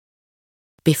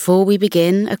Before we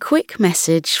begin, a quick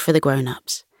message for the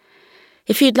grown-ups.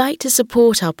 If you'd like to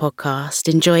support our podcast,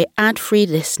 enjoy ad-free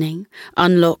listening,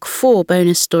 unlock 4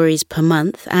 bonus stories per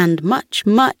month, and much,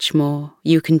 much more,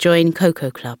 you can join Coco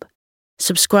Club.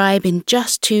 Subscribe in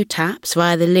just 2 taps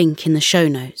via the link in the show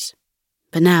notes.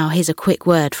 But now, here's a quick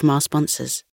word from our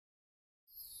sponsors.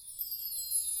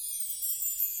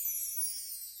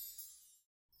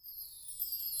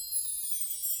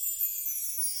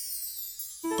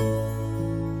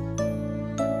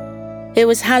 It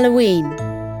was Halloween,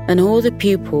 and all the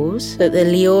pupils at the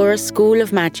Leora School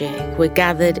of Magic were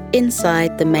gathered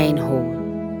inside the main hall.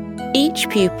 Each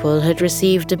pupil had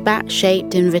received a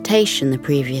bat-shaped invitation the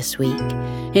previous week,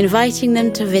 inviting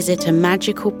them to visit a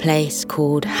magical place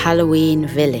called Halloween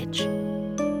Village.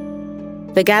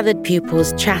 The gathered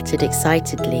pupils chatted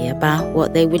excitedly about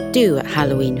what they would do at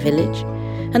Halloween Village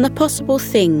and the possible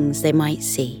things they might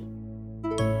see.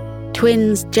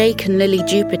 Twins Jake and Lily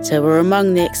Jupiter were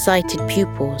among the excited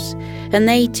pupils, and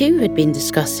they too had been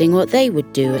discussing what they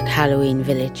would do at Halloween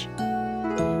Village.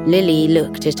 Lily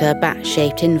looked at her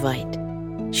bat-shaped invite.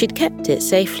 She'd kept it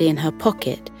safely in her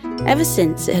pocket ever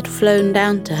since it had flown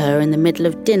down to her in the middle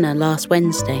of dinner last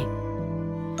Wednesday.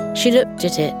 She looked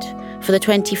at it for the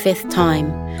 25th time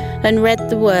and read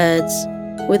the words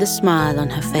with a smile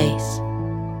on her face.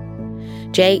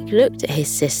 Jake looked at his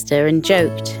sister and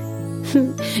joked,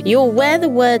 "You'll wear the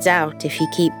words out if you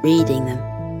keep reading them.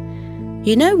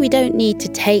 You know we don't need to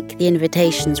take the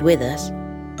invitations with us."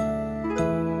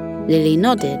 Lily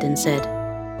nodded and said,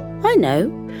 "I know,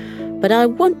 but I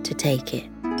want to take it,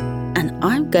 and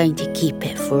I'm going to keep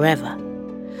it forever.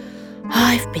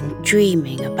 I've been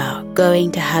dreaming about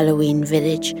going to Halloween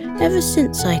Village ever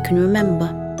since I can remember."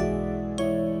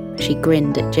 She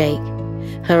grinned at Jake,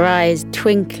 her eyes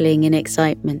twinkling in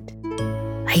excitement.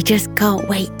 "I just can't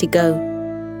wait to go.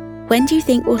 When do you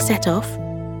think we'll set off?"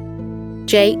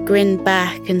 Jake grinned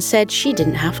back and said she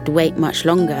didn't have to wait much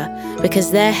longer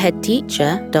because their head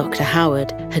teacher, Dr.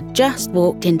 Howard, had just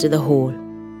walked into the hall.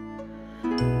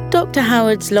 Dr.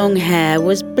 Howard's long hair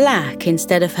was black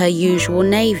instead of her usual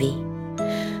navy.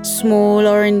 Small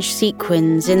orange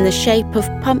sequins in the shape of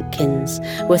pumpkins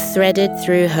were threaded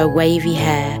through her wavy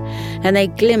hair, and they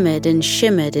glimmered and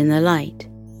shimmered in the light.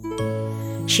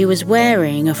 She was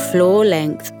wearing a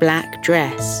floor-length black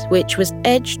dress, which was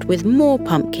edged with more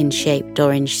pumpkin-shaped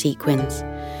orange sequins,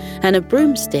 and a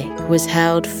broomstick was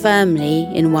held firmly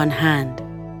in one hand.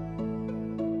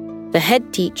 The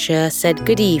head teacher said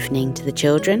good evening to the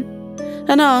children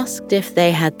and asked if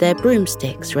they had their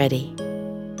broomsticks ready.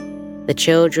 The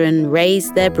children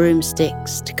raised their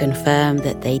broomsticks to confirm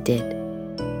that they did.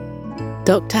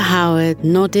 Dr. Howard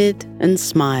nodded and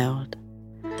smiled.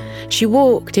 She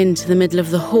walked into the middle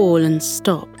of the hall and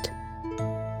stopped.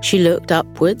 She looked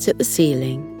upwards at the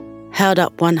ceiling, held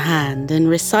up one hand and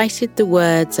recited the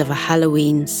words of a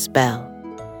Halloween spell.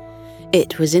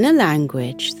 It was in a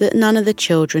language that none of the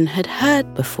children had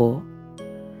heard before.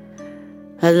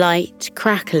 A light,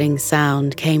 crackling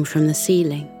sound came from the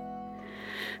ceiling.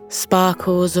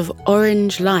 Sparkles of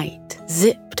orange light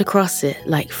zipped across it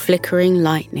like flickering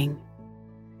lightning.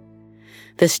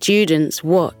 The students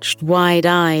watched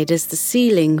wide-eyed as the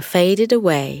ceiling faded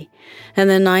away and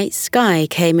the night sky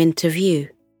came into view.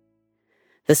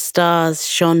 The stars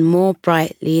shone more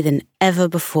brightly than ever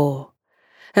before,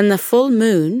 and the full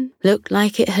moon looked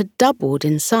like it had doubled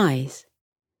in size.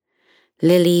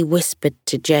 Lily whispered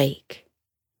to Jake,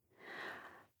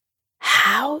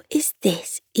 "How is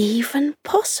this even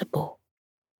possible?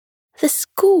 The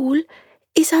school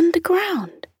is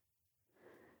underground."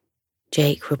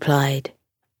 Jake replied,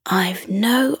 "I've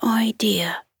no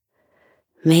idea.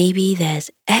 Maybe there's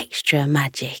extra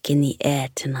magic in the air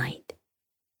tonight."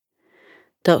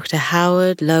 Dr.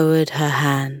 Howard lowered her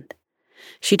hand.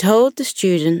 She told the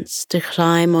students to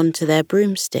climb onto their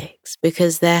broomsticks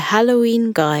because their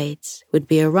Halloween guides would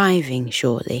be arriving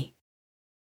shortly.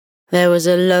 There was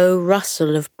a low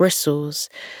rustle of bristles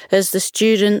as the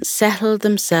students settled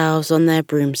themselves on their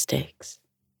broomsticks.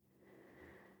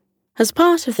 As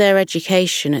part of their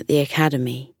education at the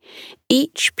academy,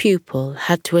 each pupil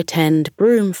had to attend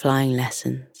broom flying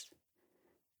lessons.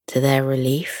 To their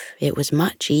relief, it was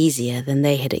much easier than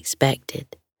they had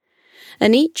expected,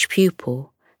 and each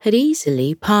pupil had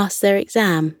easily passed their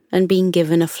exam and been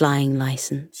given a flying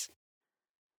license.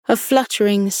 A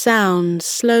fluttering sound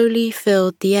slowly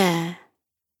filled the air.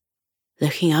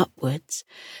 Looking upwards,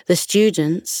 the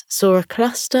students saw a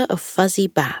cluster of fuzzy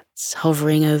bats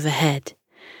hovering overhead,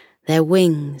 their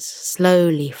wings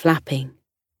slowly flapping.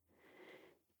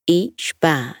 Each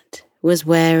bat was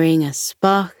wearing a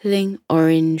sparkling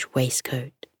orange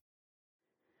waistcoat.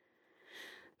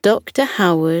 Dr.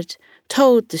 Howard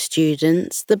told the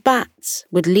students the bats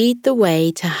would lead the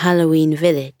way to Halloween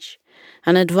Village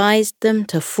and advised them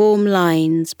to form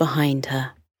lines behind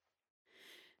her.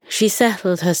 She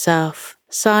settled herself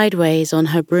sideways on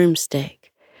her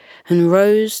broomstick and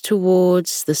rose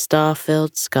towards the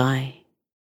star-filled sky.